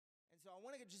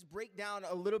want to just break down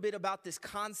a little bit about this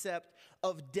concept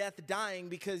of death dying,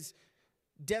 because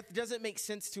death doesn't make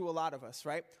sense to a lot of us,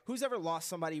 right? Who's ever lost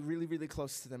somebody really, really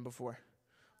close to them before?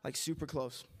 Like super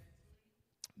close?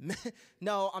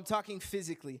 No, I'm talking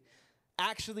physically.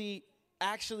 Actually,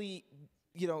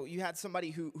 you had somebody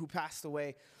who passed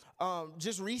away.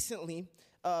 Just recently,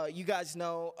 you guys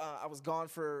know, I was gone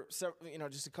for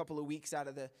just a couple of weeks out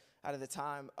of the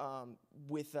time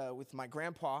with my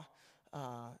grandpa,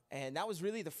 and that was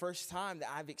really the first time that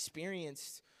I've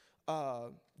experienced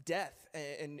death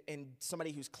and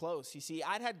somebody who's close. You see,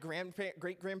 I'd had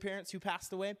great grandparents who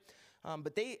passed away,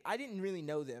 but I didn't really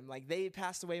know them. Like, they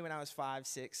passed away when I was 5,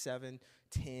 6, 7,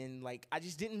 10. Like, I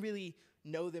just didn't really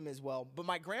know them as well. But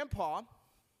my grandpa,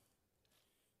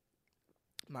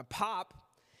 my pop,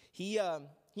 he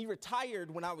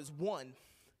retired when I was 1.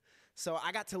 So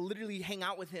I got to literally hang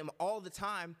out with him all the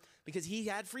time because he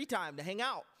had free time to hang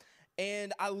out.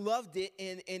 And I loved it,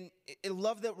 and I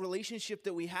loved the relationship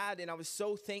that we had, and I was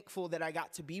so thankful that I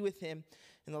got to be with him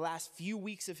in the last few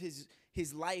weeks of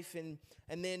his life. And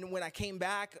then when I came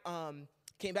back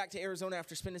to Arizona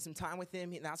after spending some time with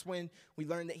him, and that's when we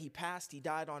learned that he passed. He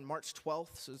died on March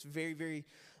 12th, so it's very, very,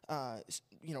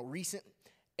 recent.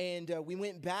 And we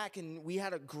went back, and we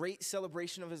had a great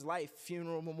celebration of his life,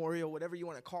 funeral, memorial, whatever you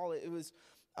want to call it. It was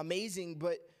amazing,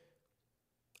 but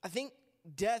I think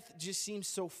death just seems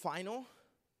so final,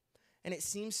 and it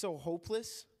seems so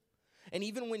hopeless. And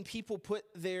even when people put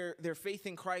their faith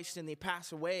in Christ and they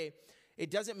pass away, it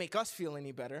doesn't make us feel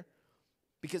any better,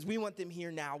 because we want them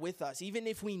here now with us. Even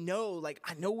if we know, like,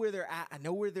 I know where they're at, I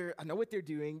know what they're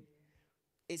doing,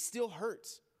 it still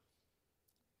hurts.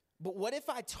 But what if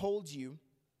I told you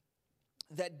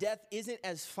that death isn't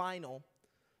as final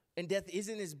and death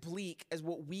isn't as bleak as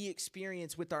what we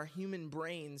experience with our human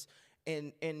brains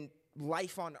and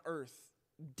life on earth?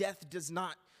 Death does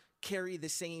not carry the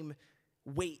same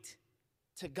weight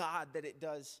to God that it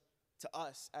does to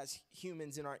us as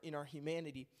humans in our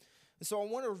humanity. And so I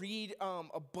want to read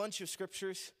a bunch of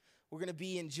scriptures. We're going to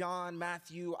be in John,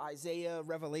 Matthew, Isaiah,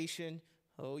 Revelation.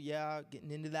 Oh yeah,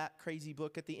 getting into that crazy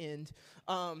book at the end.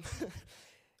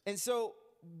 And so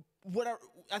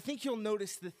I think you'll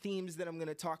notice the themes that I'm going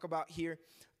to talk about here.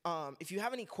 If you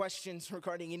have any questions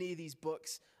regarding any of these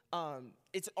books,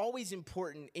 it's always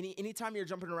important. Anytime you're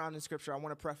jumping around in Scripture, I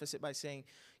want to preface it by saying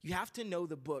you have to know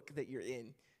the book that you're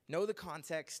in. Know the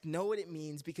context, know what it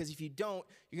means, because if you don't,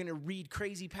 you're going to read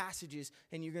crazy passages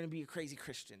and you're going to be a crazy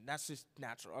Christian. That's just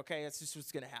natural, okay? That's just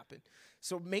what's going to happen.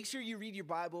 So make sure you read your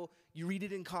Bible, you read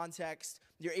it in context,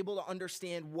 you're able to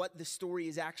understand what the story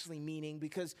is actually meaning,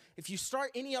 because if you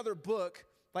start any other book,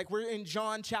 like we're in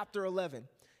John chapter 11,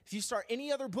 if you start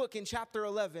any other book in chapter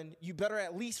 11, you better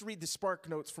at least read the Spark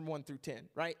Notes from 1 through 10,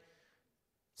 right?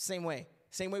 Same way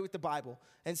with the Bible.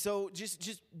 And so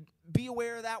just be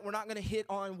aware of that. We're not going to hit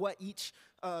on what each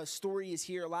story is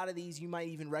here. A lot of these you might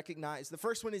even recognize. The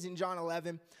first one is in John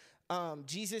 11.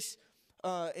 Jesus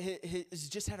has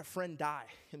just had a friend die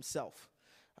himself.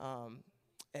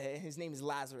 His name is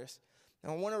Lazarus.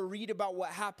 And I want to read about what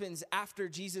happens after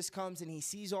Jesus comes and he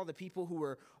sees all the people who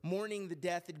were mourning the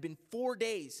death. It had been 4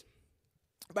 days.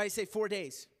 Everybody say 4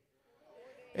 days.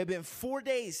 It had been 4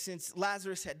 days since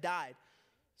Lazarus had died.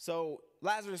 So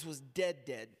Lazarus was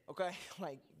dead, okay?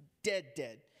 Like dead.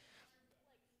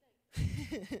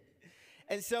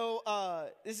 And so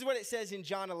this is what it says in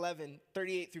John 11,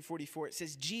 38 through 44. It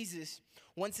says, Jesus,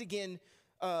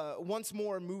 once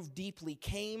more moved deeply,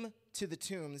 came to the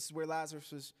tomb. This is where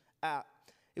Lazarus was at.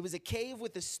 It was a cave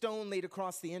with a stone laid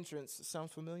across the entrance.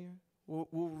 Sound familiar? We'll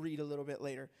read a little bit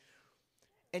later.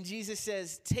 And Jesus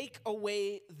says, take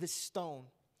away the stone.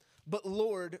 But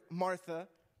Lord, Martha,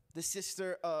 the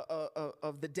sister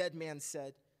of the dead man,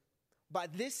 said, by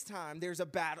this time there's a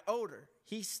bad odor.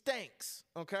 He stinks,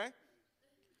 okay?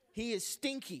 He is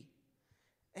stinky.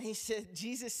 And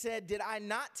Jesus said, did I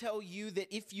not tell you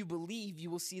that if you believe, you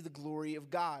will see the glory of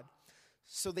God?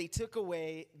 So they took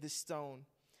away the stone.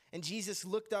 And Jesus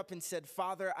looked up and said,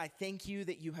 Father, I thank you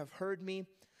that you have heard me.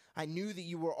 I know that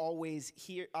you will always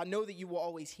hear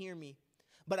me.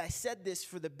 But I said this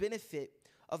for the benefit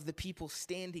of the people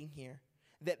standing here,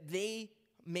 that they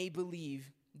may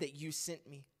believe that you sent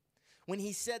me. When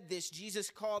he said this, Jesus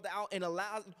called out in a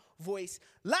loud voice,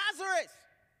 Lazarus,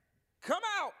 come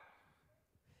out!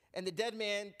 And the dead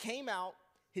man came out,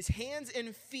 his hands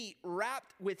and feet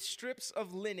wrapped with strips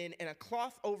of linen and a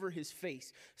cloth over his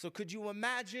face. So could you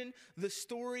imagine the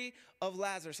story of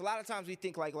Lazarus? A lot of times we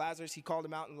think like Lazarus, he called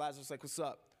him out and Lazarus like, what's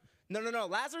up? No.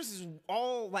 Lazarus is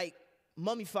all like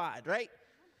mummified, right?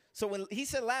 So when he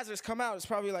said Lazarus come out, it's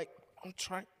probably like, I'm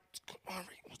trying, all right,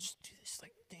 we'll just do this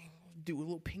like thing. do a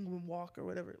little penguin walk or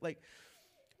whatever. Like,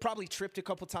 probably tripped a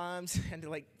couple times and to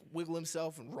like wiggle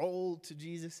himself and roll to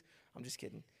Jesus. I'm just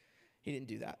kidding. He didn't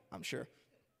do that, I'm sure.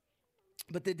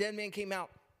 But the dead man came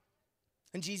out,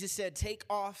 and Jesus said, take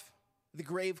off the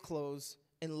grave clothes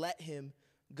and let him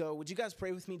go. Would you guys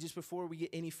pray with me just before we get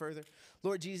any further?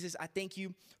 Lord Jesus, I thank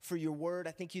you for your word.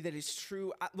 I thank you that it's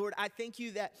true. Lord, I thank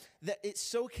you that it's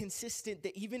so consistent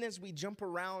that even as we jump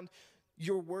around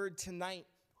your word tonight,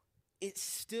 it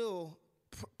still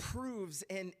proves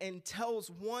and tells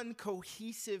one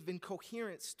cohesive and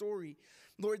coherent story.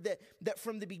 Lord, that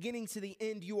from the beginning to the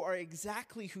end, you are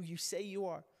exactly who you say you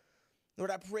are. Lord,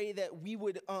 I pray that we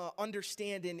would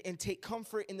understand and take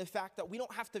comfort in the fact that we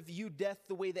don't have to view death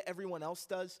the way that everyone else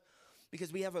does,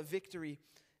 because we have a victory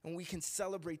and we can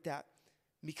celebrate that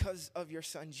because of your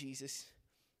son, Jesus.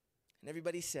 And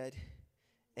everybody said,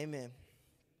 amen.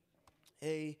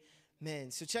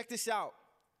 Amen. So check this out.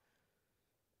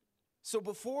 So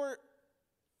before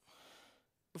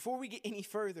we get any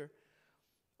further,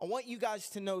 I want you guys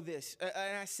to know this.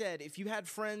 And I said, if you had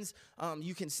friends,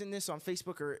 you can send this on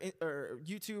Facebook or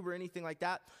YouTube or anything like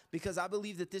that, because I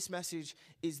believe that this message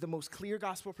is the most clear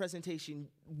gospel presentation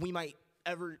we might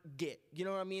ever get. You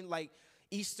know what I mean? Like,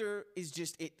 Easter is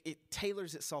just, it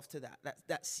tailors itself to that.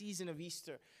 That season of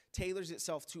Easter tailors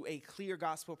itself to a clear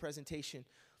gospel presentation.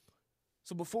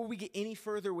 So before we get any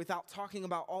further, without talking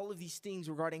about all of these things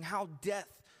regarding how death,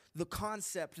 the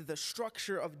concept, the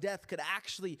structure of death could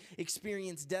actually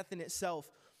experience death in itself,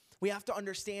 we have to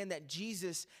understand that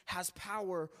Jesus has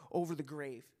power over the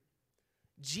grave.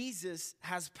 Jesus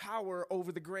has power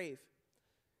over the grave.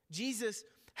 Jesus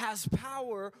has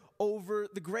power over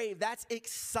the grave. That's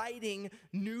exciting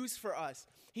news for us.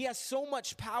 He has so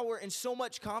much power and so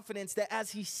much confidence that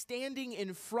as he's standing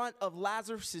in front of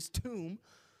Lazarus' tomb,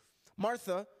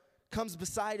 Martha comes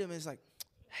beside him and is like,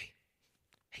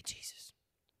 hey, Jesus.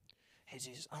 Hey,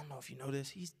 Jesus, I don't know if you know this.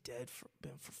 He's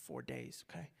been for 4 days,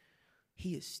 okay?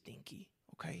 He is stinky,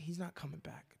 okay? He's not coming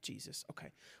back, Jesus, okay?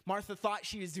 Martha thought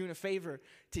she was doing a favor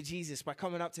to Jesus by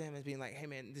coming up to him and being like, hey,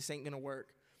 man, this ain't going to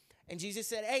work. And Jesus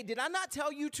said, hey, did I not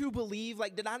tell you to believe?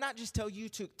 Like, did I not just tell you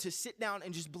to sit down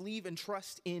and just believe and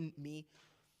trust in me?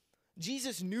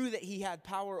 Jesus knew that he had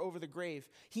power over the grave.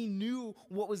 He knew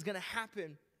what was going to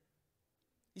happen.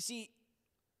 You see,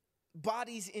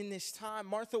 bodies in this time,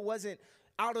 Martha wasn't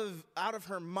out of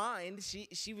her mind.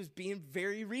 She was being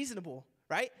very reasonable,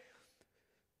 right?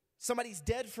 Somebody's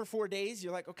dead for 4 days.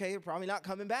 You're like, okay, they're probably not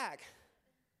coming back.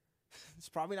 It's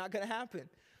probably not going to happen.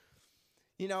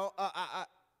 You know, I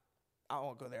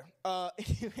won't go there.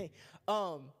 Anyway,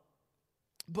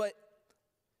 but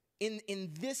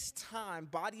in this time,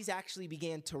 bodies actually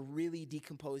began to really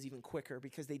decompose even quicker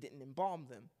because they didn't embalm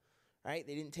them, right?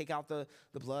 They didn't take out the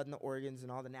blood and the organs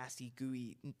and all the nasty,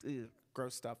 gooey,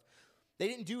 gross stuff. They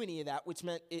didn't do any of that, which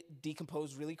meant it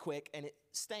decomposed really quick and it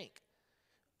stank.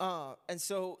 And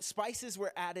so spices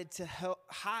were added to help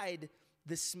hide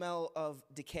the smell of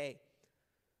decay.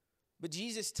 But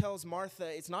Jesus tells Martha,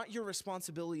 it's not your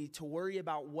responsibility to worry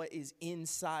about what is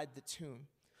inside the tomb.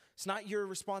 It's not your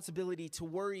responsibility to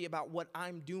worry about what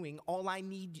I'm doing. All I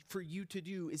need for you to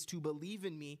do is to believe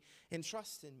in me and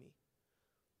trust in me.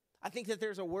 I think that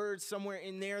there's a word somewhere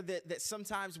in there that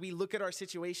sometimes we look at our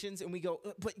situations and we go,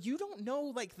 but you don't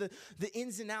know like the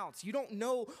ins and outs. You don't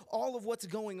know all of what's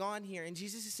going on here. And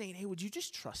Jesus is saying, hey, would you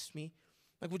just trust me?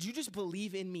 Like, would you just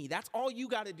believe in me? That's all you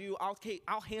got to do.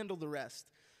 I'll handle the rest.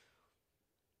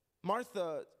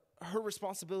 Martha, her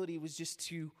responsibility was just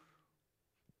to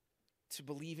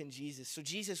believe in Jesus. So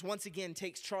Jesus once again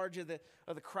takes charge of the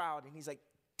crowd, and he's like,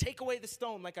 take away the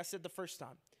stone, like I said the first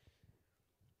time.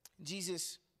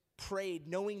 Jesus prayed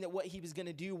knowing that what he was going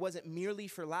to do wasn't merely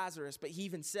for Lazarus, but he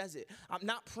even says it. I'm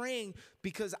not praying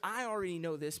because I already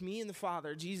know this. Me and the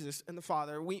Father, Jesus and the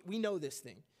Father, we know this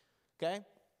thing, okay?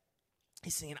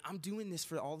 He's saying, I'm doing this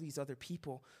for all these other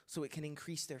people so it can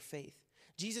increase their faith.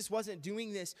 Jesus wasn't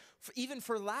doing this even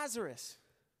for Lazarus,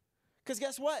 because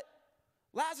guess what?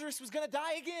 Lazarus was going to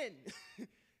die again.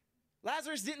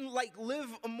 Lazarus didn't like live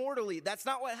immortally. That's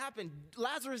not what happened.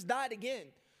 Lazarus died again.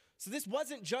 So this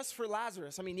wasn't just for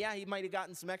Lazarus. I mean, yeah, he might have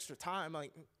gotten some extra time.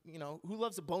 Like, you know, who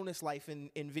loves a bonus life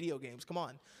in video games? Come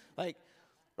on. Like,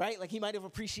 right? Like, he might have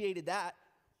appreciated that.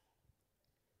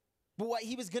 But what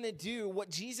he was going to do, what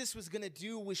Jesus was going to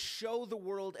do was show the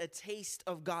world a taste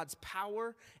of God's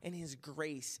power and his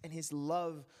grace and his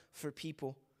love for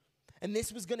people. And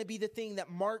this was going to be the thing that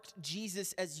marked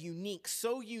Jesus as unique.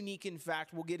 So unique, in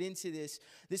fact, we'll get into this.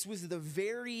 This was the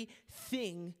very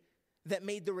thing that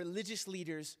made the religious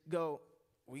leaders go,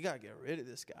 we got to get rid of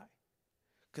this guy.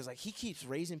 Because, like, he keeps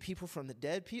raising people from the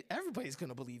dead. Everybody's going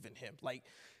to believe in him. Like,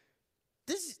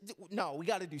 No, we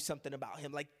got to do something about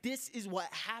him. Like, this is what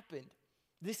happened.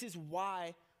 This is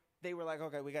why they were like,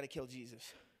 okay, we got to kill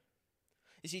Jesus.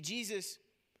 You see, Jesus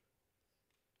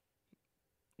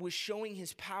was showing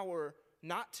his power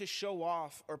not to show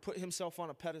off or put himself on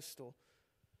a pedestal.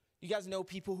 You guys know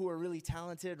people who are really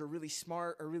talented or really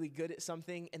smart or really good at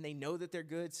something, and they know that they're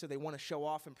good, so they want to show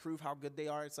off and prove how good they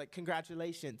are. It's like,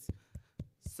 congratulations.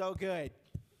 So good.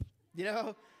 You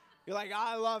know? You're like,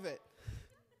 I love it.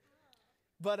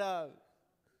 But,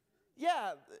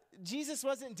 yeah, Jesus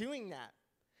wasn't doing that.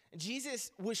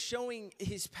 Jesus was showing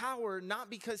his power not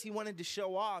because he wanted to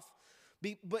show off,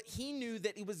 but he knew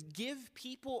that it was give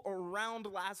people around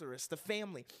Lazarus, the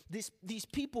family, these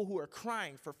people who are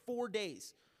crying for 4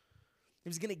 days, it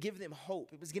was going to give them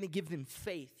hope. It was going to give them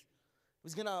faith. It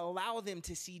was going to allow them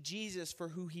to see Jesus for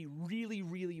who he really,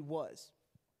 really was.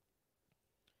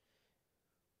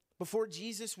 Before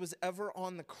Jesus was ever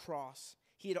on the cross,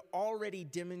 he had already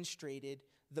demonstrated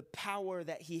the power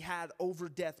that he had over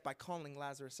death by calling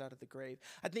Lazarus out of the grave.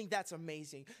 I think that's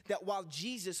amazing. That while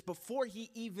Jesus, before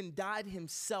he even died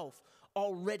himself,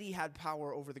 already had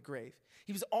power over the grave.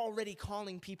 He was already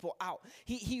calling people out.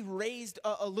 He raised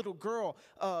a little girl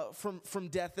from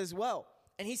death as well.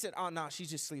 And he said, oh, no, she's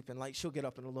just sleeping. Like, she'll get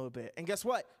up in a little bit. And guess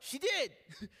what? She did.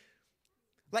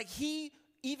 Like, he,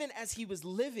 even as he was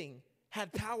living,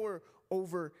 had power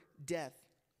over death.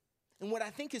 And what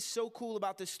I think is so cool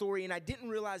about this story, and I didn't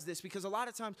realize this because a lot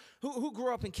of times, who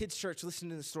grew up in kids' church listening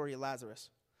to the story of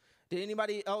Lazarus? Did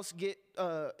anybody else get,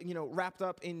 wrapped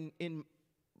up in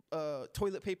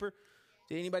toilet paper?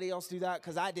 Did anybody else do that?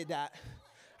 Because I did that.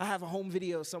 I have a home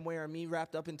video somewhere of me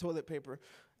wrapped up in toilet paper.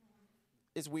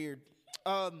 It's weird.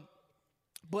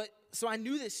 But so I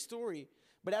knew this story,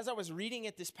 but as I was reading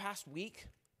it this past week,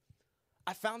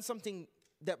 I found something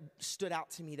that stood out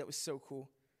to me that was so cool.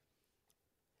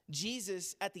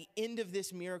 Jesus, at the end of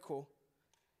this miracle,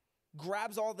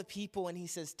 grabs all the people and he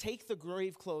says, take the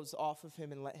grave clothes off of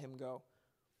him and let him go.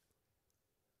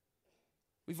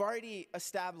 We've already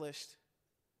established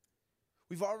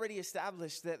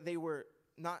that they were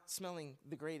not smelling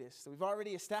the greatest. We've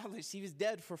already established he was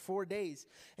dead for 4 days.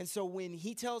 And so when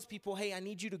he tells people, hey, I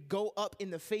need you to go up in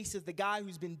the face of the guy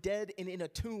who's been dead and in a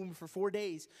tomb for 4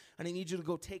 days, and I need you to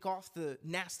go take off the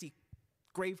nasty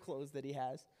grave clothes that he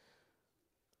has.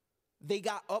 They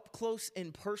got up close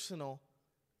and personal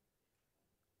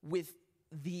with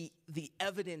the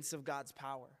evidence of God's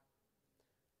power.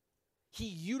 He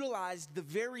utilized the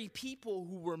very people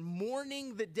who were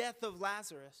mourning the death of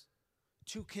Lazarus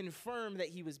to confirm that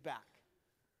he was back,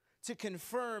 to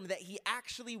confirm that he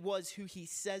actually was who he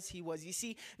says he was. You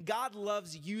see, God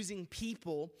loves using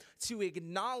people to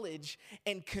acknowledge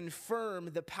and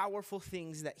confirm the powerful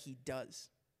things that he does.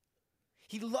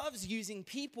 He loves using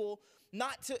people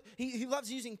he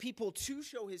loves using people to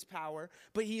show his power,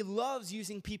 but he loves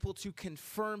using people to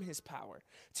confirm his power,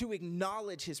 to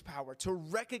acknowledge his power, to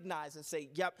recognize and say,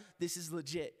 yep, this is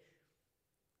legit.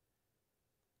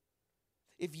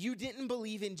 If you didn't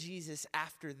believe in Jesus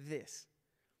after this,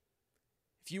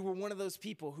 if you were one of those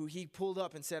people who he pulled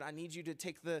up and said, I need you to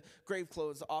take the grave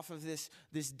clothes off of this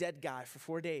dead guy for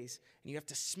 4 days, and you have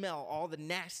to smell all the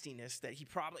nastiness that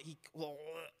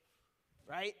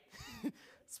right?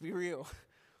 Let's be real.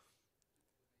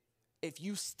 If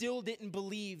you still didn't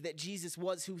believe that Jesus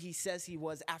was who he says he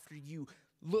was after you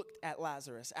looked at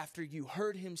Lazarus, after you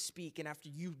heard him speak, and after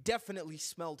you definitely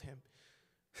smelled him,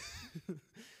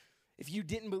 if you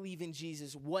didn't believe in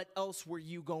Jesus, what else were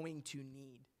you going to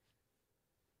need?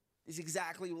 Is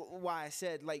exactly why I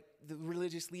said, like, the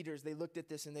religious leaders, they looked at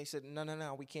this and they said,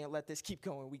 no, we can't let this keep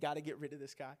going. We got to get rid of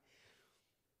this guy.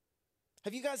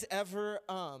 Have you guys ever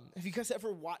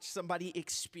watched somebody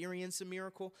experience a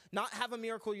miracle? Not have a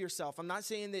miracle yourself. I'm not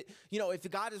saying that,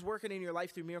 if God is working in your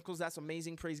life through miracles, that's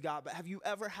amazing, praise God. But have you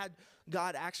ever had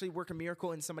God actually work a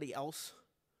miracle in somebody else?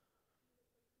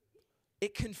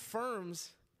 It confirms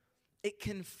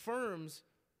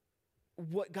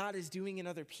what God is doing in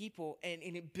other people, and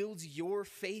it builds your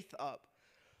faith up.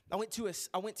 I went to a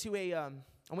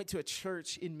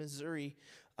church in Missouri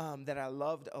that I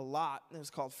loved a lot. It was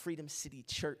called Freedom City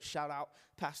Church. Shout out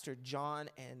Pastor John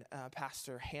and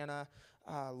Pastor Hannah.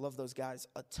 Love those guys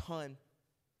a ton.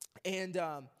 And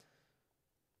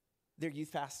their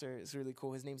youth pastor is really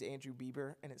cool. His name's Andrew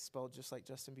Bieber, and it's spelled just like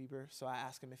Justin Bieber. So I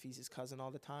ask him if he's his cousin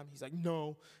all the time. He's like,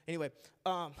 no. Anyway,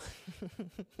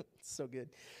 so good.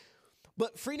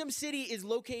 But Freedom City is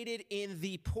located in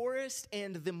the poorest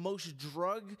and the most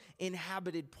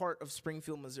drug-inhabited part of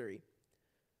Springfield, Missouri.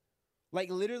 Like,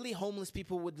 literally, homeless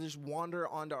people would just wander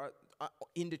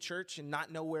into church and not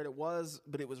know where it was,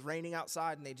 but it was raining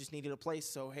outside, and they just needed a place,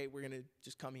 so, hey, we're going to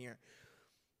just come here.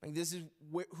 Like, this is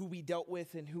who we dealt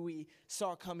with and who we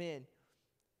saw come in.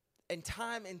 And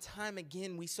time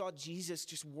again, we saw Jesus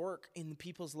just work in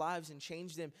people's lives and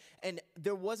change them. And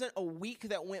there wasn't a week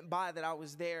that went by that I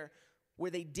was there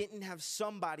where they didn't have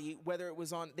somebody, whether it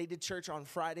was they did church on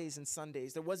Fridays and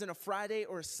Sundays. There wasn't a Friday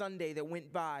or a Sunday that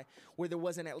went by where there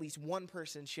wasn't at least one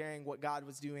person sharing what God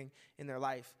was doing in their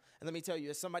life. And let me tell you,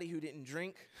 as somebody who didn't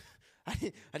drink, I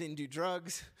didn't do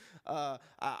drugs, I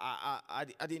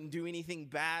didn't do anything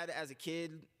bad as a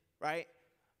kid, right?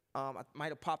 I might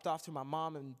have popped off to my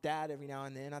mom and dad every now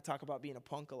and then. I talk about being a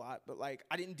punk a lot, but like,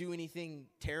 I didn't do anything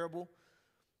terrible.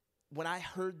 When I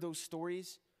heard those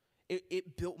stories,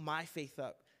 it built my faith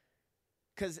up.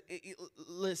 Because,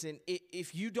 listen,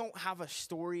 if you don't have a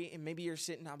story, and maybe you're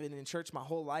sitting, I've been in church my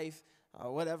whole life,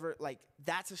 whatever, like,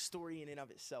 that's a story in and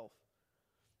of itself.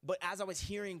 But as I was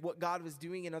hearing what God was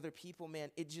doing in other people,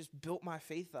 man, it just built my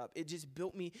faith up. It just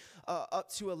built me up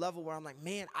to a level where I'm like,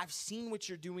 man, I've seen what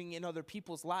you're doing in other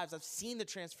people's lives. I've seen the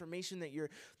transformation that you're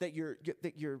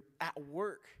at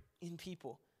work in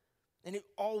people. And it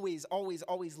always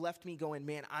left me going,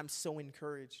 man, I'm so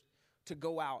encouraged to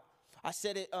go out. I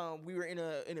said it, we were in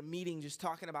a meeting just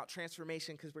talking about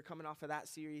transformation because we're coming off of that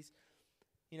series.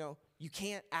 You know, you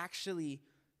can't actually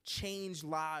change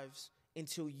lives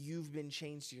until you've been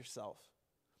changed yourself.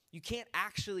 You can't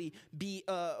actually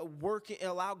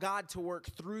allow God to work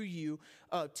through you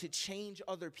to change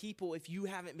other people if you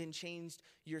haven't been changed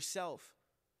yourself.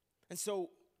 And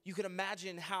so you can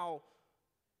imagine how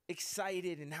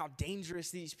excited and how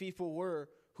dangerous these people were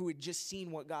who had just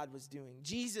seen what God was doing.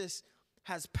 Jesus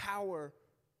has power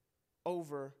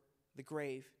over the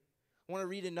grave. I want to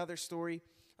read another story.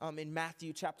 In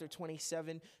Matthew chapter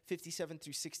 27, 57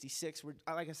 through 66.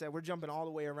 Like I said, we're jumping all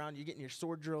the way around. You're getting your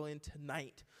sword drill in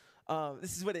tonight.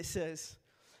 This is what it says.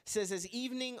 It says, as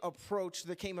evening approached,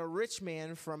 there came a rich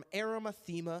man from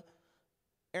Arimathea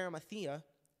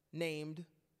named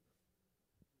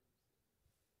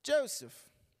Joseph,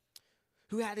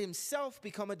 who had himself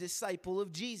become a disciple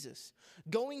of Jesus.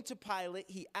 Going to Pilate,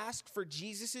 he asked for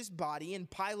Jesus' body, and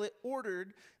Pilate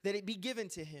ordered that it be given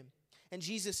to him. And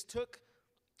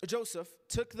Joseph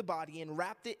took the body and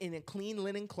wrapped it in a clean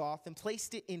linen cloth and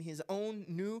placed it in his own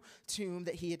new tomb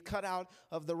that he had cut out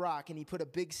of the rock. And he put a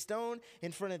big stone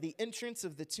in front of the entrance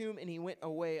of the tomb, and he went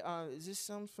away. Does this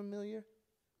sound familiar?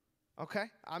 Okay,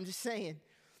 I'm just saying.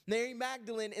 Mary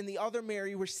Magdalene and the other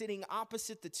Mary were sitting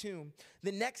opposite the tomb.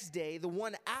 The next day, the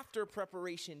one after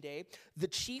preparation day, the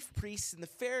chief priests and the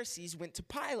Pharisees went to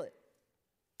Pilate.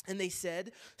 And they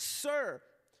said, "Sir,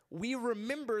 we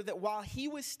remember that while he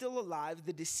was still alive,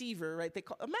 the deceiver," right?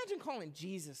 Imagine calling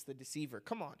Jesus the deceiver.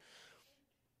 Come on.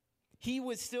 He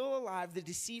was still alive. The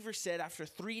deceiver said, "After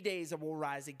 3 days I will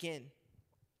rise again."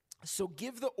 So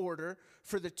give the order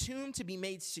for the tomb to be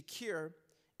made secure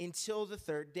until the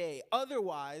third day.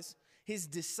 Otherwise, his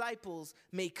disciples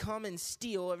may come and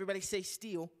steal. Everybody say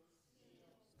steal.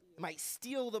 Might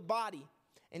steal the body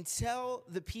and tell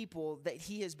the people that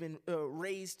he has been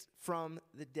raised from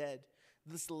the dead.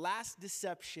 This last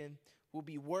deception will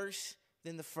be worse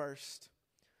than the first.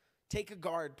 Take a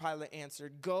guard, Pilate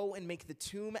answered. Go and make the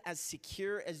tomb as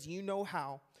secure as you know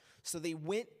how. So they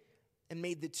went and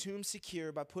made the tomb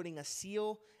secure by putting a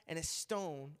seal and a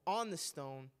stone on the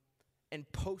stone and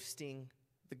posting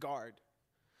the guard.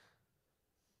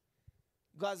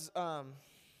 Guys, you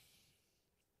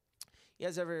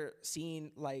guys ever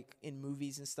seen, like, in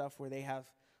movies and stuff where they have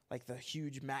like the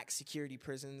huge max security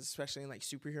prisons, especially in like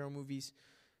superhero movies?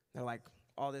 They're like,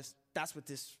 all this, that's what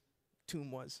this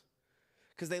tomb was.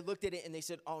 Because they looked at it and they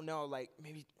said, oh no, like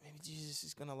maybe Jesus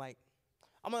is gonna like,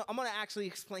 I'm gonna actually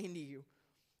explain to you.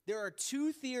 There are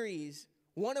two theories,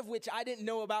 one of which I didn't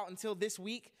know about until this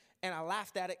week, and I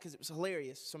laughed at it because it was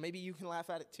hilarious. So maybe you can laugh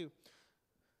at it too.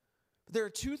 But there are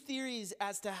two theories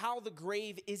as to how the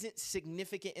grave isn't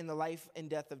significant in the life and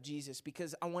death of Jesus,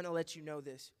 because I want to let you know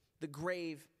this. The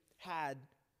grave had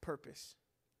purpose.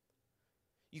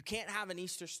 You can't have an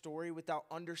Easter story without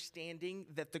understanding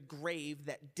that the grave,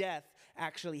 that death,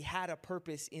 actually had a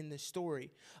purpose in the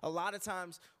story. A lot of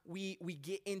times we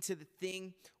get into the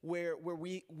thing where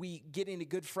we get into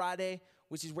Good Friday,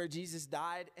 which is where Jesus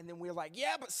died, and then we're like,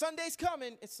 yeah, but Sunday's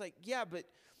coming. It's like, yeah, but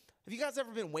have you guys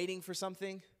ever been waiting for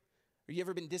something? Or you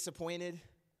ever been disappointed?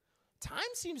 Time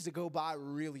seems to go by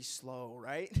really slow,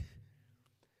 right?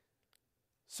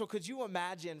 So could you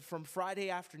imagine from Friday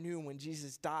afternoon when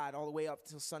Jesus died all the way up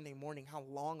till Sunday morning, how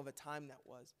long of a time that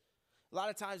was? A lot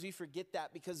of times we forget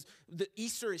that because the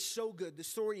Easter is so good. The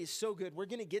story is so good. We're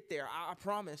going to get there, I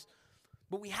promise.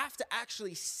 But we have to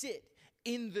actually sit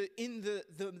in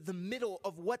the middle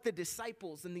of what the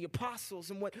disciples and the apostles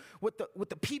and what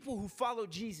the people who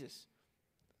followed Jesus,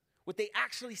 what they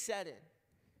actually said in,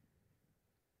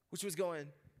 which was going,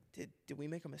 did we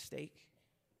make a mistake?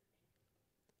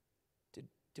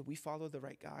 Did we follow the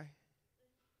right guy?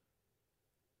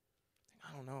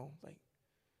 I don't know. Like,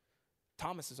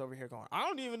 Thomas is over here going, I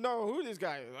don't even know who this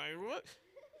guy is. Like, what?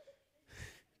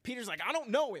 Peter's like, I don't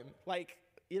know him. Like,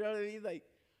 you know what I mean? Like,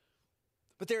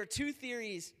 but there are two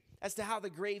theories as to how the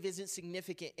grave isn't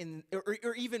significant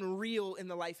or even real in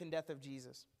the life and death of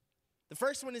Jesus. The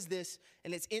first one is this,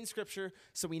 and it's in Scripture,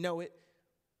 so we know it,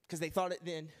 because they thought it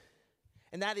then.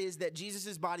 And that is that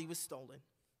Jesus' body was stolen.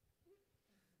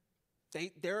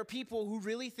 There are people who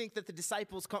really think that the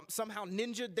disciples somehow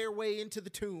ninja'd their way into the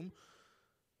tomb,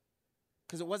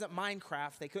 because it wasn't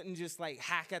Minecraft. They couldn't just like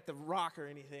hack at the rock or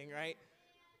anything, right?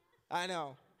 I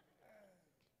know.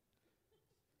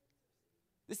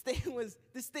 This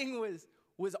thing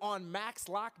was on max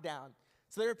lockdown.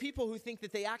 So there are people who think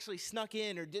that they actually snuck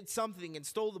in or did something and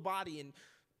stole the body and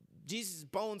Jesus'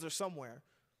 bones are somewhere,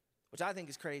 which I think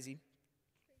is crazy.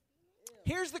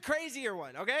 Here's the crazier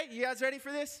one, okay? You guys ready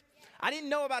for this? I didn't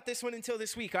know about this one until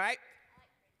this week, all right?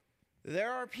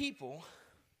 There are people,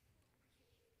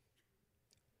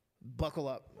 buckle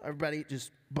up. Everybody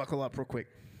just buckle up real quick.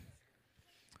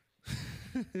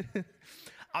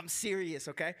 I'm serious,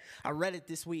 okay? I read it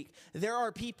this week. There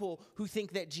are people who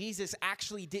think that Jesus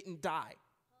actually didn't die.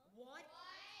 What?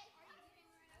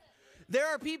 There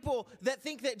are people that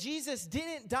think that Jesus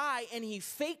didn't die and he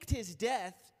faked his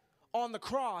death on the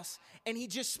cross, and he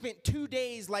just spent 2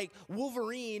 days like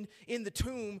Wolverine in the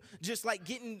tomb, just like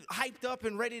getting hyped up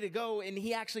and ready to go, and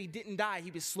he actually didn't die.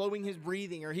 He was slowing his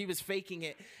breathing, or he was faking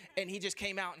it, and he just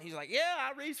came out and he's like, yeah,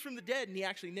 I raised from the dead, and he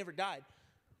actually never died.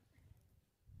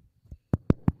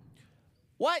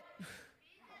 What?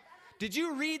 Did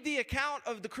you read the account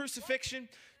of the crucifixion?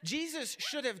 Jesus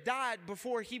should have died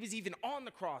before he was even on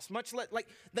the cross. Much like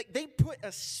they put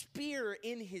a spear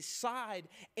in his side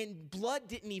and blood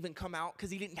didn't even come out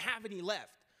because he didn't have any left.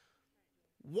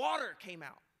 Water came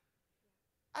out.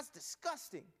 That's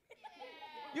disgusting.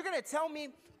 You're going to tell me,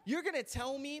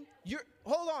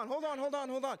 hold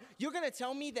on. You're going to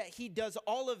tell me that he does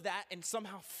all of that and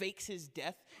somehow fakes his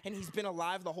death and he's been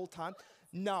alive the whole time?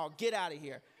 No, get out of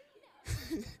here.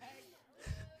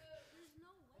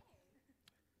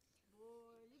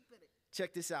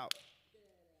 Check this out.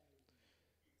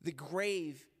 The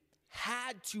grave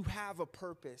had to have a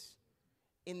purpose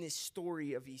in this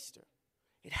story of Easter.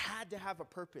 It had to have a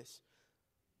purpose.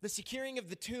 The securing of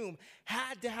the tomb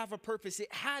had to have a purpose.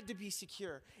 It had to be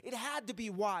secure. It had to be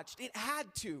watched. It had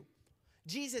to.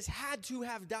 Jesus had to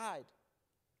have died.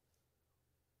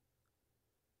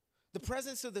 The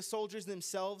presence of the soldiers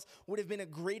themselves would have been a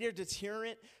greater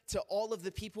deterrent to all of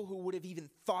the people who would have even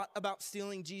thought about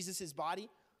stealing Jesus' body.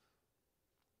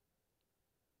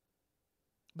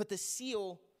 But the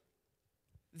seal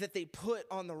that they put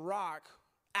on the rock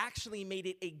actually made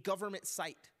it a government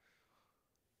site.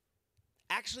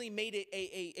 Actually made it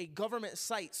a government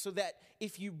site so that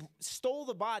if you stole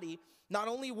the body, not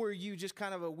only were you just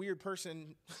kind of a weird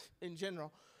person in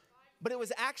general, but it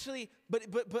was actually, but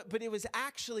it was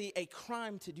actually a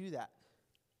crime to do that.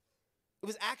 It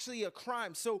was actually a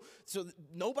crime. So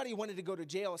nobody wanted to go to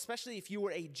jail, especially if you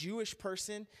were a Jewish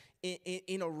person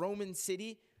in a Roman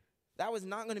city. That was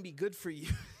not going to be good for you.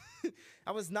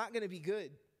 That was not going to be good.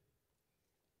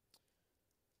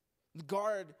 The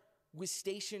guard was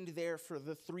stationed there for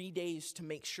the 3 days to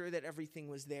make sure that everything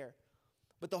was there.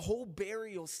 But the whole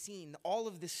burial scene, all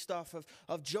of this stuff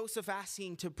of Joseph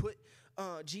asking to put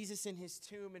Jesus in his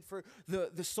tomb and for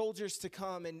the soldiers to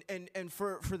come and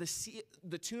for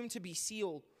the tomb to be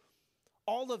sealed,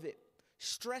 all of it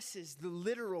stresses the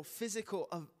literal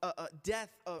physical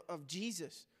death of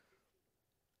Jesus.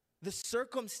 The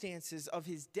circumstances of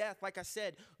his death, like I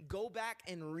said, go back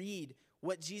and read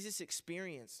what Jesus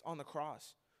experienced on the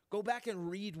cross. Go back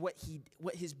and read what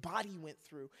his body went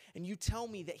through, and you tell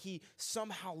me that he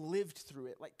somehow lived through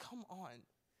it. Like, come on.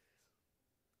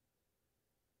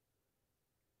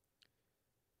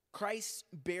 Christ's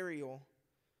burial,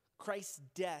 Christ's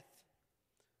death,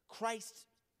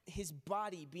 his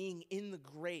body being in the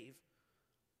grave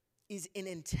is an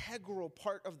integral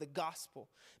part of the gospel,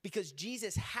 because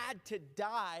Jesus had to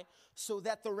die so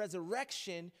that the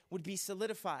resurrection would be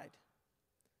solidified.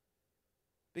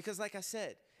 Because like I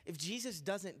said, if Jesus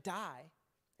doesn't die,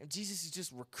 if Jesus is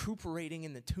just recuperating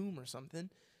in the tomb or something,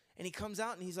 and he comes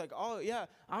out and he's like, oh yeah,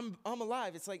 I'm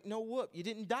alive. It's like, no, whoop, you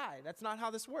didn't die. That's not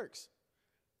how this works,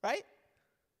 right?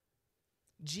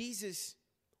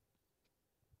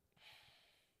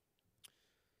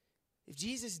 If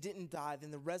Jesus didn't die,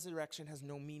 then the resurrection has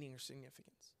no meaning or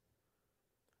significance.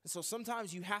 And so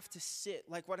sometimes you have to sit,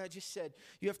 like what I just said,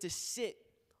 you have to sit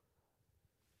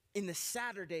in the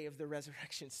Saturday of the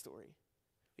resurrection story.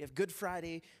 We have Good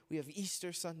Friday, we have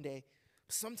Easter Sunday.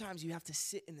 Sometimes you have to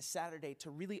sit in the Saturday to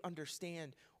really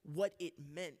understand what it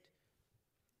meant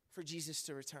for Jesus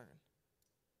to return.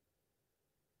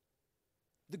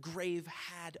 The grave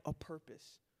had a purpose.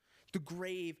 The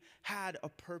grave had a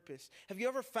purpose. Have you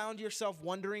ever found yourself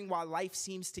wondering why life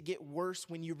seems to get worse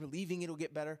when you're believing it'll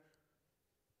get better?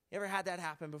 You ever had that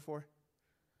happen before?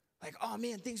 Like, oh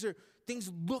man, things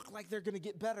look like they're going to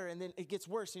get better, and then it gets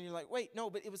worse, and you're like, wait, no,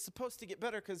 but it was supposed to get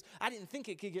better because I didn't think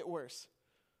it could get worse.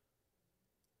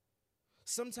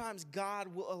 Sometimes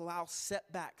God will allow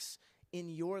setbacks in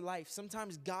your life.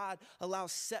 Sometimes God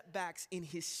allows setbacks in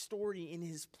his story, in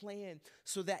his plan,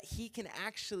 so that he can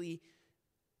actually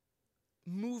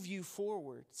move you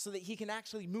forward, so that he can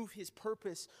actually move his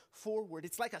purpose forward.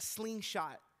 It's like a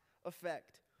slingshot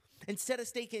effect. Instead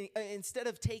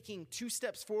of taking 2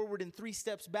 steps forward and 3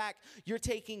 steps back, you're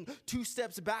taking 2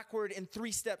 steps backward and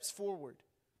 3 steps forward.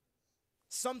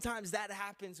 Sometimes that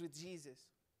happens with Jesus.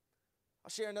 I'll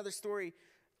share another story.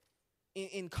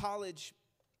 In college,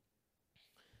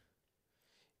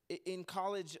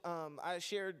 I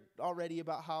shared already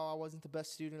about how I wasn't the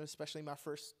best student, especially my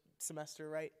first semester,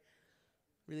 right?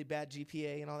 Really bad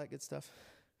GPA and all that good stuff.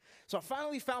 So I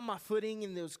finally found my footing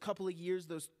in those couple of years,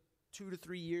 those 2 to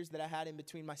 3 years that I had in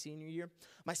between my senior year.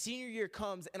 My senior year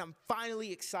comes, and I'm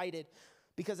finally excited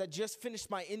because I just finished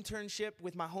my internship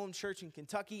with my home church in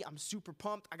Kentucky. I'm super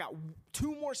pumped. I got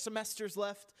 2 more semesters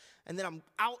left, and then I'm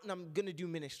out, and I'm going to do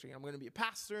ministry. I'm going to be a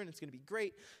pastor, and it's going to be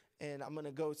great, and I'm going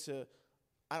to go to,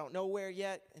 I don't know where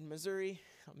yet, in Missouri.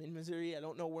 I'm in Missouri. I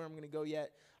don't know where I'm going to go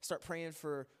yet. I start praying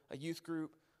for a youth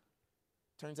group.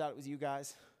 Turns out it was you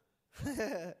guys.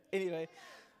 Anyway,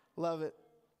 love it.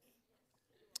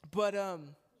 But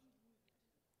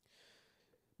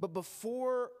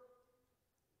before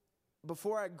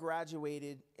I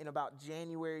graduated in about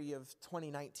January of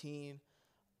 2019,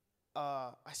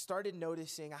 I started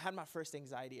noticing I had my first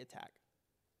anxiety attack.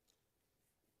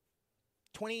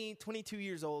 22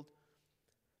 years old,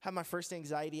 had my first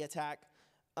anxiety attack,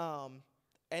 and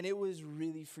it was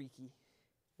really freaky.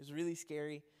 It was really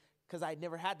scary because I'd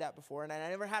never had that before, and I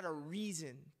never had a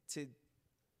reason to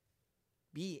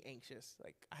be anxious.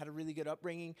 Like, I had a really good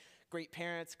upbringing, great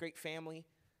parents, great family.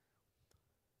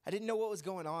 I didn't know what was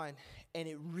going on, and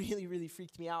it really, really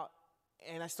freaked me out.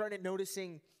 And I started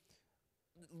noticing,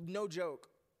 no joke,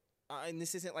 and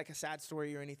this isn't like a sad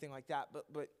story or anything like that,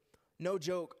 but no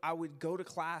joke, I would go to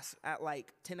class at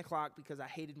like 10 o'clock because I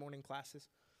hated morning classes.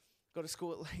 Go to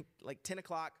school at like 10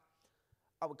 o'clock.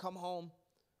 I would come home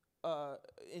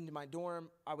into my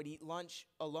dorm. I would eat lunch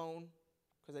alone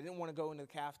because I didn't want to go into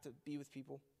the caf to be with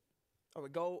people. I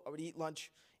would eat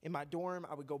lunch in my dorm.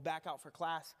 I would go back out for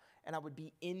class, and I would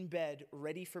be in bed,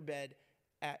 ready for bed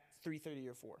at 3:30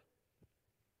 or 4.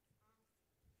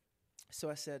 So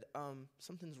I said,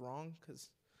 something's wrong because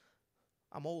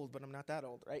I'm old, but I'm not that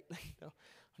old, right? No,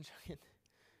 I'm joking.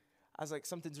 I was like,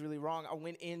 something's really wrong. I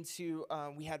went into,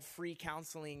 we had free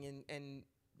counseling and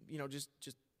you know, just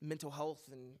mental health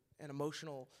and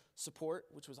emotional support,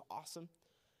 which was awesome.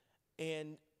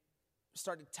 And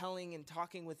started telling and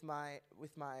talking with my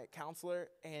counselor,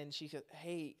 and she said,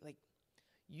 hey, like,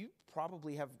 you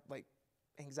probably have like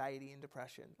anxiety and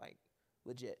depression, like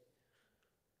legit.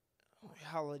 I'm like,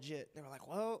 how legit? They were like,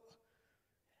 well,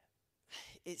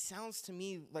 it sounds to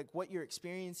me like what you're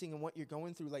experiencing and what you're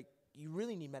going through, like you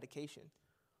really need medication.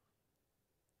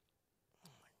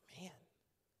 I'm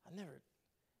like, man,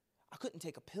 I couldn't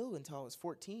take a pill until I was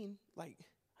 14. Like,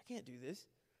 I can't do this.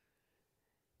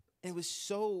 And it was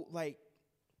so like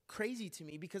crazy to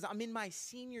me because I'm in my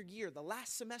senior year, the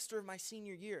last semester of my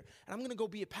senior year, and I'm going to go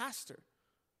be a pastor.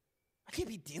 I can't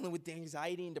be dealing with the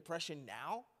anxiety and depression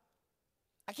now.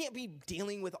 I can't be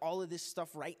dealing with all of this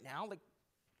stuff right now. Like,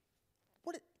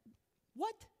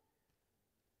 what?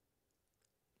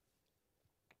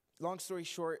 Long story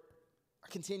short, I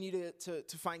continue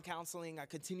to find counseling. I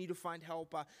continue to find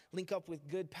help. I link up with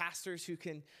good pastors who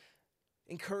can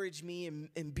encourage me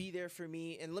and be there for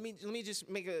me. And let me just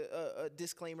make a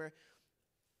disclaimer.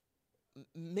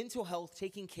 Mental health,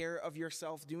 taking care of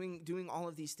yourself, doing all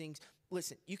of these things.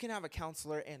 Listen, you can have a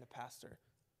counselor and a pastor.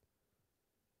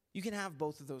 You can have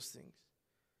both of those things.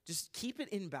 Just keep it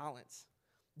in balance.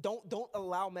 Don't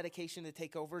allow medication to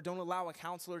take over. Don't allow a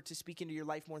counselor to speak into your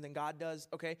life more than God does,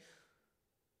 okay?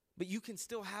 But you can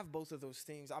still have both of those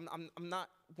things. I'm not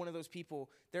one of those people.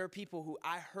 There are people who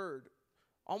I heard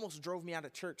almost drove me out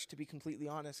of church, to be completely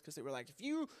honest, because they were like, if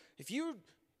you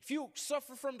if you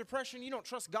suffer from depression, you don't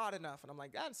trust God enough. And I'm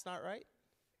like, that's not right.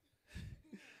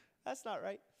 That's not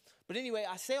right. But anyway,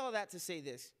 I say all that to say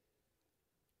this.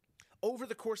 Over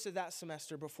the course of that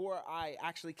semester, before I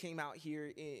actually came out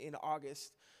here in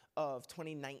August of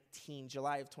 2019,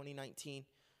 July of 2019,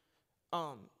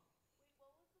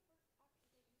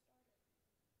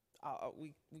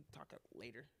 we talk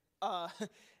later.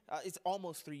 It's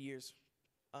almost 3 years.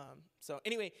 So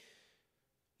anyway,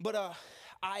 but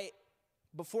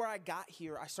before I got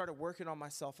here, I started working on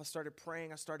myself. I started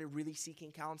praying. I started really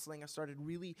seeking counseling. I started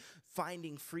really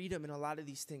finding freedom in a lot of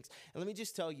these things. And let me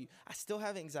just tell you, I still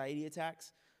have anxiety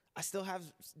attacks. I still have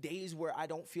days where I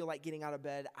don't feel like getting out of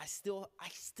bed. I still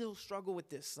struggle with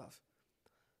this stuff.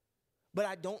 But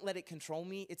I don't let it control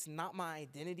me. It's not my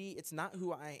identity. It's not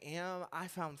who I am. I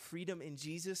found freedom in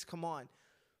Jesus. Come on.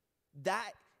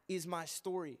 That is my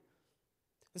story.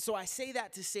 And so I say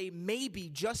that to say maybe,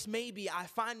 just maybe, I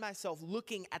find myself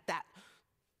looking at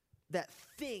that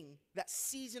thing, that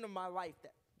season of my life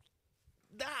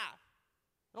I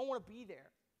don't want to be there.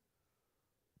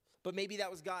 But maybe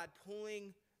that was God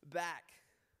pulling back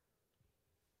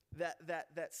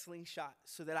that slingshot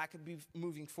so that I could be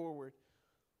moving forward.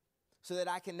 So that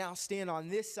I can now stand on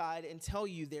this side and tell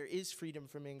you there is freedom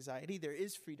from anxiety. There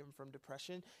is freedom from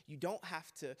depression. You don't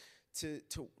have to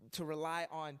rely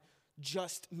on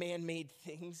just man-made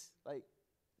things. Like,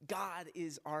 God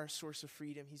is our source of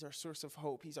freedom. He's our source of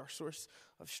hope. He's our source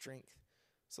of strength.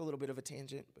 It's a little bit of a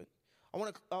tangent, but I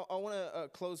want to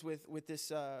close with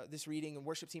this reading. And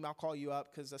worship team, I'll call you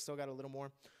up because I still got a little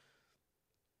more.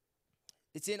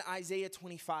 It's in Isaiah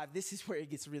 25. This is where it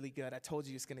gets really good. I told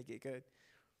you it's going to get good.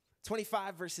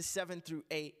 25 verses 7 through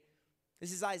 8.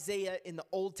 This is Isaiah in the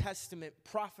Old Testament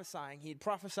prophesying. He had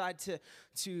prophesied to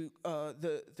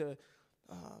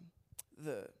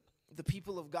the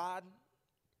people of God.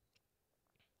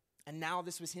 And now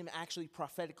this was him actually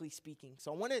prophetically speaking.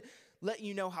 So I want to let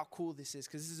you know how cool this is,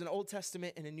 because this is an Old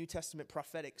Testament and a New Testament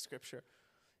prophetic scripture.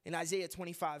 In Isaiah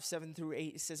 25, 7 through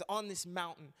 8, it says, on this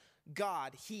mountain,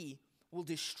 God, he will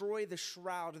destroy the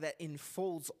shroud that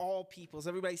enfolds all peoples.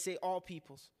 Everybody say all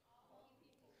peoples.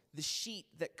 The sheet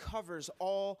that covers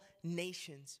all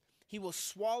nations. He will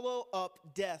swallow up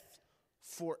death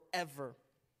forever.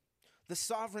 The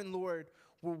sovereign Lord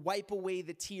will wipe away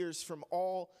the tears from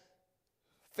all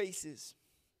faces.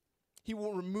 He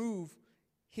will remove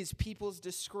his people's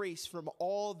disgrace from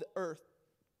all the earth.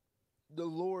 The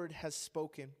Lord has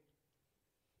spoken.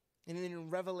 And then in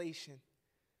Revelation,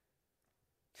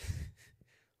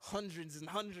 hundreds and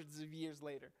hundreds of years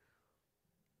later,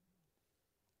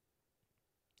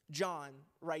 John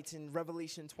writes in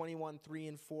Revelation 21, 3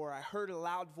 and 4, I heard a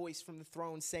loud voice from the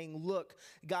throne saying, look,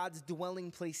 God's dwelling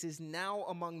place is now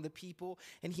among the people,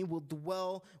 and he will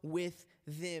dwell with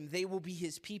them. They will be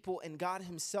his people, and God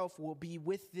himself will be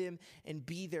with them and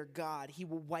be their God. He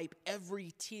will wipe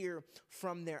every tear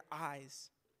from their eyes.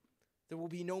 There will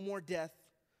be no more death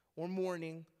or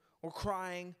mourning or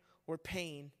crying or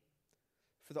pain,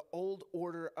 for the old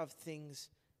order of things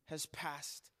has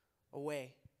passed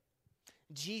away.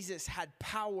 Jesus had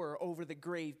power over the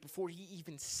grave before he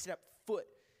even stepped foot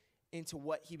into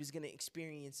what he was going to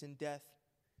experience in death.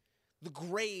 The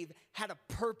grave had a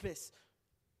purpose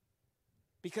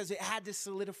because it had to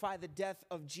solidify the death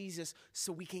of Jesus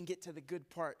so we can get to the good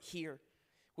part here,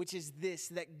 which is this,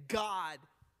 that God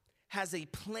has a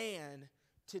plan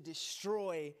to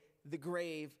destroy the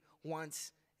grave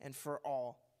once and for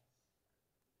all.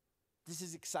 This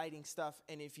is exciting stuff,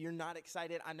 and if you're not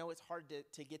excited, I know it's hard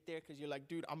to get there because you're like,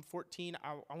 dude, I'm 14,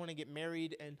 I want to get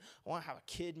married, and I want to have a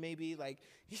kid maybe, like,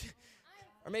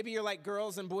 or maybe you're like,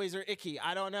 girls and boys are icky,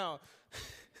 I don't know.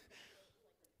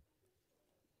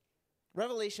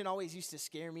 Revelation always used to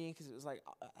scare me because it was like,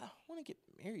 I want to get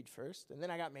married first, and then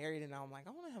I got married, and now I'm like,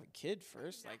 I want to have a kid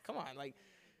first, like, come on, like,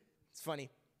 it's funny.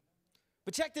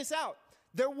 But check this out.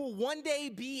 There will one day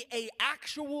be an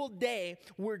actual day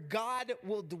where God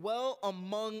will dwell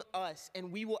among us,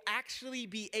 and we will actually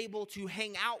be able to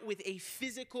hang out with a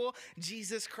physical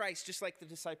Jesus Christ, just like the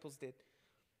disciples did.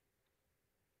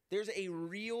 There's a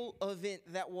real event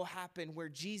that will happen where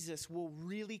Jesus will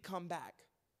really come back.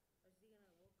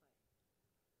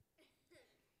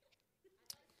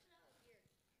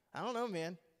 I don't know,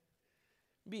 man.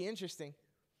 It'd be interesting.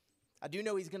 I do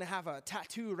know he's going to have a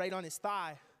tattoo right on his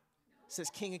thigh. It says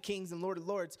King of Kings and Lord of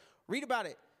Lords. Read about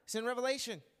it. It's in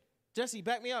Revelation. Jesse,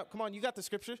 back me up. Come on, you got the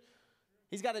scripture.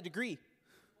 He's got a degree.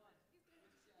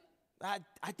 I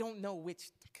don't know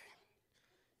which.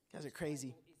 You guys are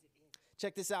crazy.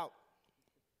 Check this out.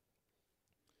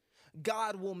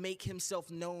 God will make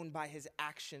himself known by his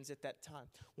actions at that time.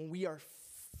 When we are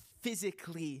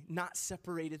physically not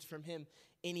separated from him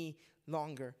any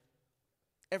longer.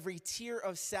 Every tear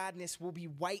of sadness will be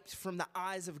wiped from the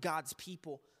eyes of God's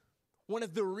people. One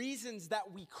of the reasons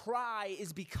that we cry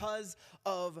is because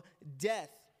of death.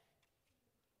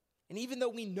 And even though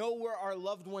we know where our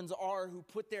loved ones are who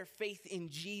put their faith in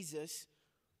Jesus,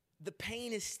 the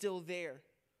pain is still there.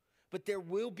 But there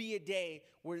will be a day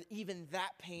where even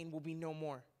that pain will be no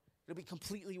more. It'll be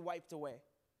completely wiped away.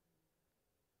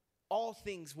 All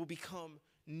things will become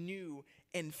new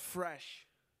and fresh.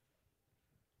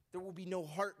 There will be no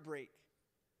heartbreak.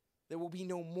 There will be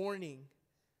no mourning.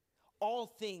 All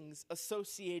things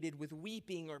associated with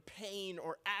weeping or pain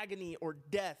or agony or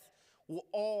death will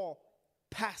all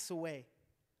pass away.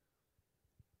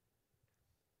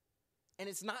 And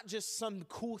it's not just some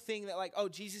cool thing that like, oh,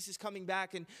 Jesus is coming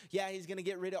back and yeah, he's going to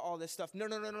get rid of all this stuff.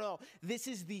 No. This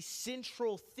is the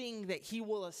central thing that he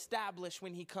will establish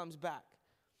when he comes back.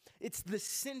 It's the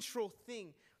central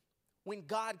thing when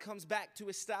God comes back to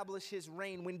establish his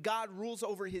reign. When God rules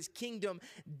over his kingdom,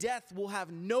 death will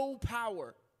have no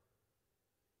power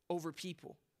over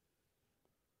people.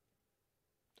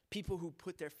 People who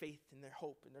put their faith and their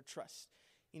hope and their trust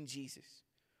in Jesus.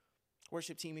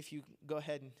 Worship team, if you go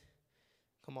ahead and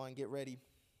come on, get ready.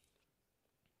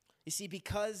 You see,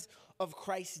 because of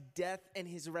Christ's death and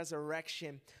his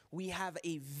resurrection, we have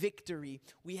a victory.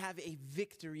 We have a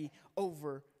victory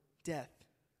over death.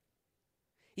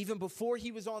 Even before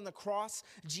he was on the cross,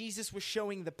 Jesus was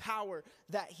showing the power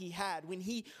that he had. When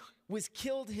he was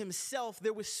killed himself,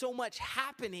 there was so much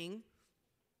happening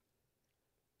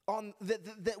on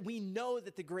that we know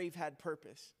that the grave had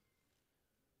purpose.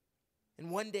 And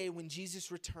one day when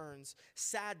Jesus returns,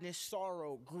 sadness,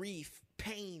 sorrow, grief,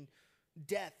 pain,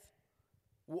 death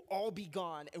will all be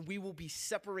gone, and we will be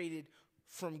separated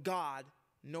from God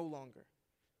no longer.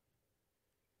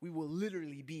 We will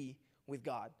literally be with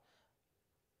God.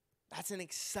 That's an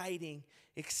exciting,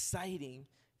 exciting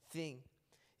thing.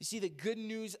 You see, the good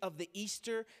news of the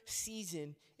Easter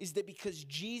season is that because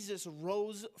Jesus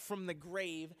rose from the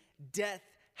grave, death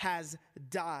has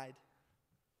died.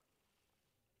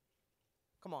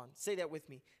 Come on, say that with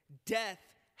me. Death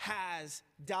has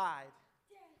died.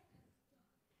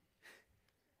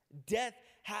 Death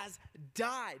has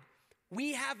died.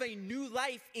 We have a new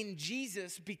life in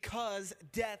Jesus because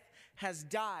death has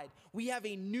died. We have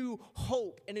a new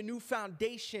hope and a new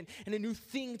foundation and a new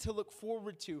thing to look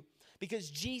forward to because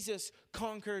Jesus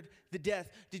conquered the death.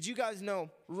 Did you guys know,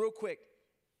 real quick,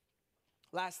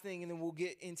 last thing, and then we'll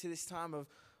get into this time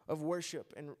of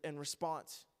worship and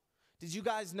response. Did you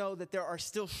guys know that there are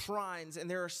still shrines and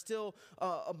there are still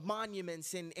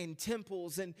monuments and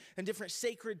temples and different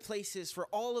sacred places for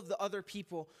all of the other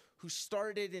people who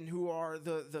started and who are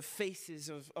the faces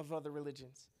of other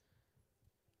religions?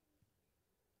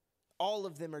 All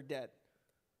of them are dead.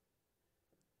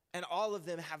 And all of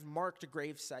them have marked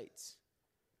grave sites.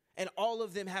 And all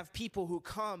of them have people who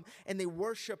come and they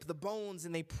worship the bones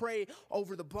and they pray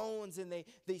over the bones and they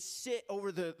sit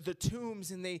over the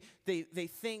tombs and they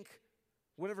think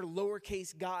whatever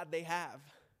lowercase God they have.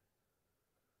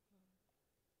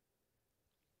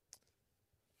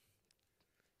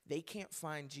 They can't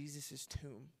find Jesus'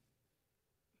 tomb.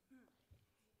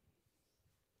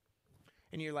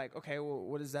 And you're like, okay, well,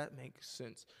 what does that make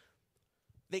sense?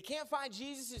 They can't find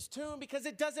Jesus' tomb because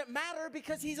it doesn't matter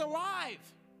because he's alive.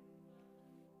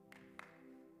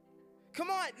 Come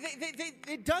on,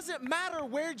 it doesn't matter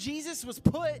where Jesus was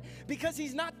put because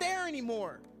he's not there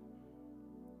anymore.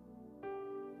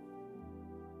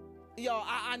 Yo,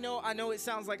 I know it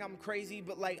sounds like I'm crazy,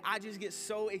 but like I just get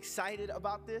so excited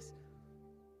about this.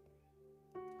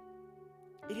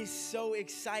 It is so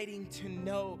exciting to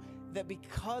know that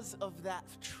because of that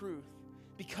truth,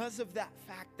 because of that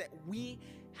fact that we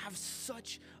have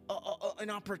such an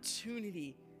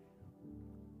opportunity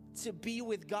to be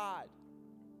with God.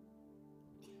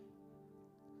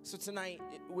 So tonight,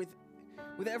 with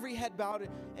every head bowed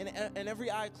and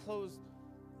every eye closed,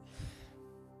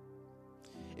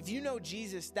 if you know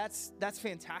Jesus, that's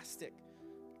fantastic.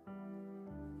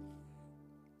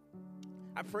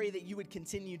 I pray that you would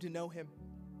continue to know him.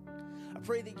 I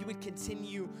pray that you would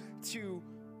continue to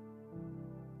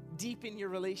deepen your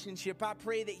relationship. I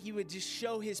pray that he would just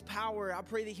show his power. I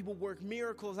pray that he will work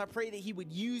miracles. I pray that he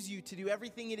would use you to do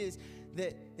everything it is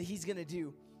that he's going to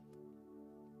do.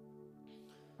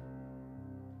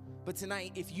 But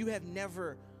tonight, if you have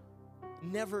never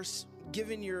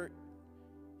given your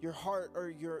heart or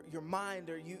your mind,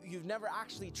 or you've never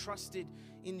actually trusted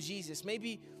in Jesus,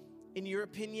 maybe in your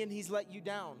opinion, he's let you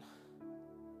down.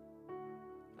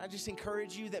 I just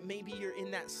encourage you that maybe you're in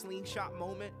that slingshot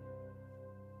moment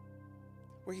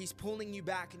where where he's pulling you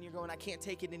back and you're going, I can't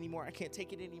take it anymore. I can't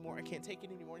take it anymore. I can't take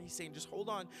it anymore. And he's saying, just hold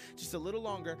on just a little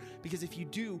longer, because if you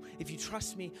do, if you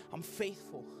trust me, I'm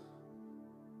faithful.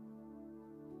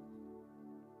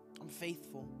 I'm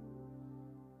faithful.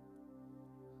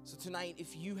 So tonight,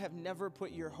 if you have never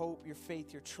put your hope, your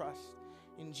faith, your trust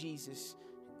in Jesus,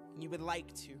 and you would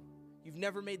like to, you've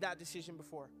never made that decision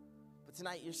before, but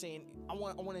tonight you're saying, I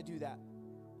want to do that.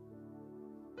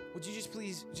 Would you just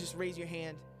please just raise your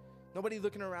hand? Nobody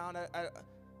looking around.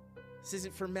 This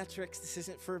isn't for metrics. This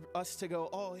isn't for us to go,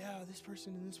 oh yeah, this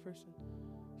person and this person.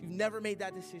 If you've never made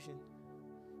that decision,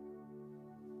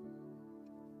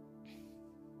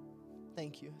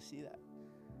 thank you. I see that.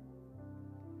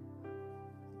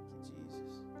 Thank you,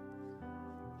 Jesus.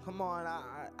 Come on.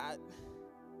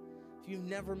 If you've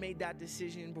never made that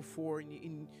decision before and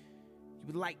you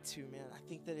would like to, man, I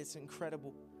think that it's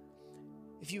incredible.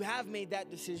 If you have made that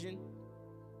decision,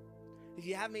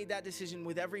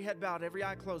 with every head bowed, every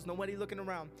eye closed, nobody looking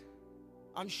around,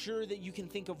 I'm sure that you can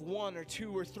think of 1 or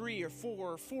 2 or 3 or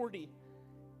 4 or 40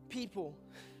 people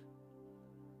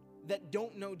that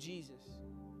don't know Jesus.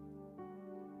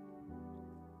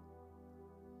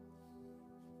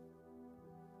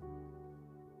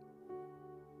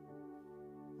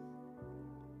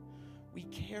 We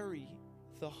carry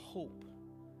the hope.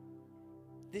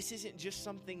 This isn't just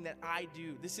something that I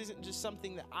do. This isn't just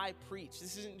something that I preach.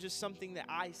 This isn't just something that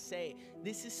I say.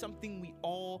 This is something we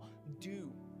all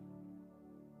do.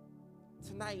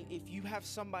 Tonight, if you have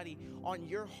somebody on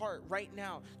your heart right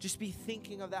now, just be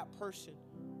thinking of that person.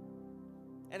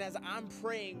 And as I'm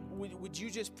praying, would you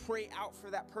just pray out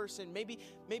for that person? Maybe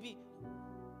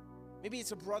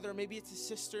it's a brother, maybe it's a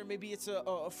sister, maybe it's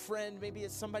a friend, maybe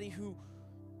it's somebody who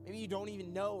maybe you don't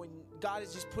even know, and God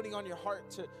is just putting on your heart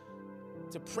to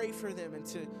pray for them and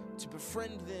to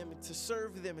befriend them and to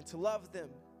serve them and to love them.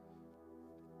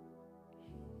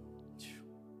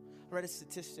 I read a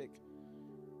statistic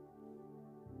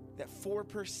that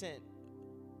 4%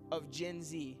 of Gen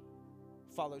Z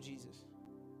follow Jesus.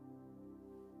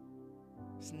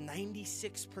 It's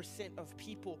 96% of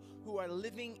people who are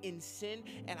living in sin,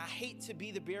 and I hate to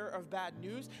be the bearer of bad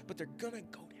news, but they're gonna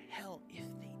go to hell if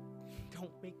they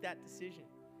don't make that decision.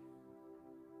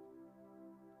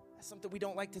 That's something we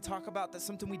don't like to talk about. That's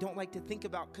something we don't like to think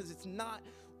about, because it's not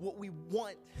what we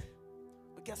want.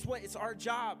 But guess what? It's our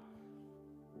job.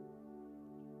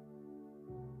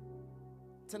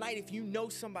 Tonight, if you know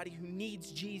somebody who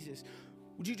needs Jesus,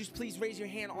 would you just please raise your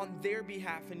hand on their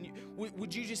behalf? And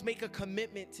would you just make a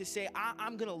commitment to say,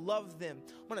 I'm going to love them.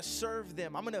 I'm going to serve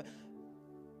them. I'm going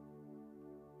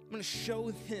to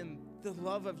show them the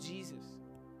love of Jesus.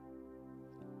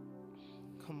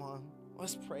 Come on.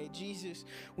 Let's pray. Jesus,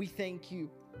 we thank you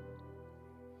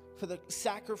for the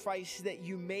sacrifice that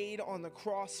you made on the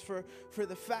cross, for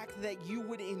the fact that you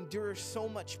would endure so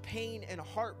much pain and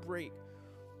heartbreak.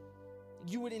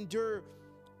 You would endure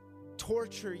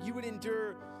torture. You would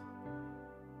endure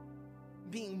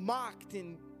being mocked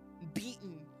and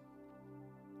beaten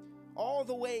all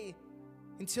the way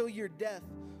until your death.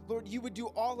 Lord, you would do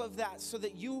all of that so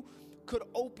that you could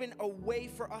open a way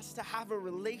for us to have a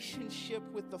relationship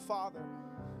with the Father.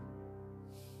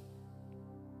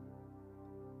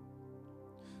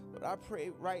 But I pray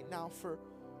right now for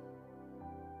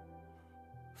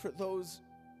those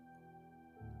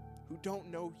who don't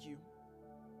know you.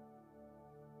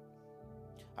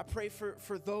 I pray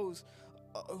for those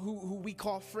who we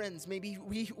call friends, maybe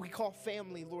we call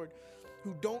family, Lord,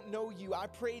 who don't know you. I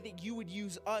pray that you would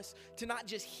use us to not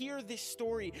just hear this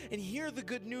story and hear the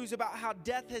good news about how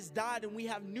death has died and we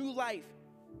have new life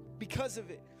because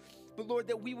of it, but Lord,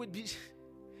 that we would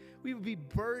be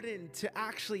burdened to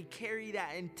actually carry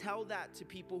that and tell that to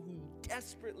people who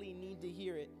desperately need to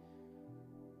hear it.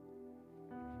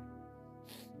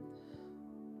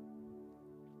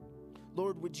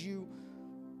 Lord, would you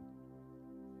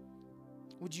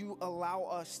allow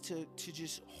us to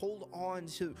just hold on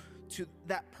to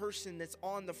that person that's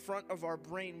on the front of our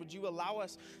brain? Would you allow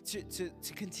us to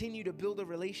continue to build a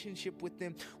relationship with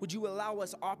them? Would you allow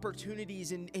us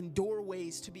opportunities and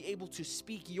doorways to be able to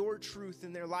speak your truth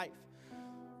in their life,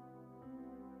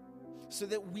 so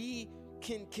that we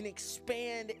can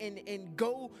expand and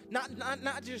go, not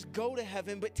just go to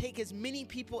heaven, but take as many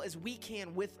people as we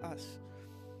can with us?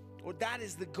 Or that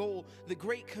is the goal, the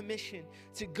Great Commission,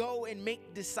 to go and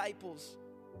make disciples.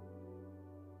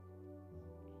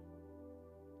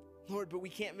 Lord, but we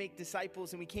can't make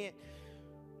disciples and we can't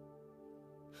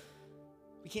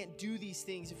do these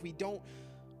things if we don't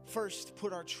first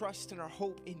put our trust and our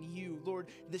hope in you. Lord,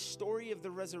 the story of the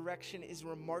resurrection is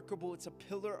remarkable. It's a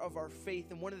pillar of our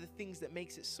faith, and one of the things that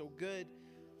makes it so good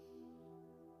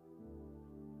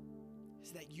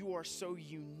is that you are so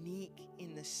unique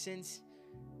in the sense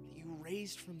that you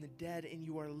raised from the dead and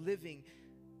you are living,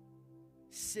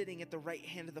 sitting at the right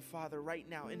hand of the Father right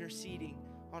now, interceding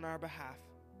on our behalf.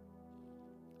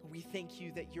 We thank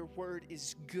you that your word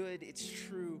is good, it's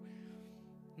true.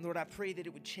 And Lord, I pray that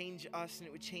it would change us and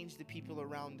it would change the people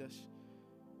around us.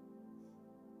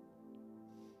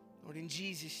 Lord, in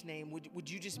Jesus' name, would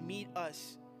you just meet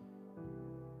us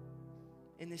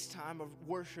in this time of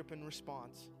worship and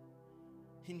response?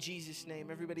 In Jesus' name,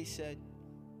 everybody said,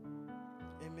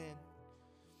 amen.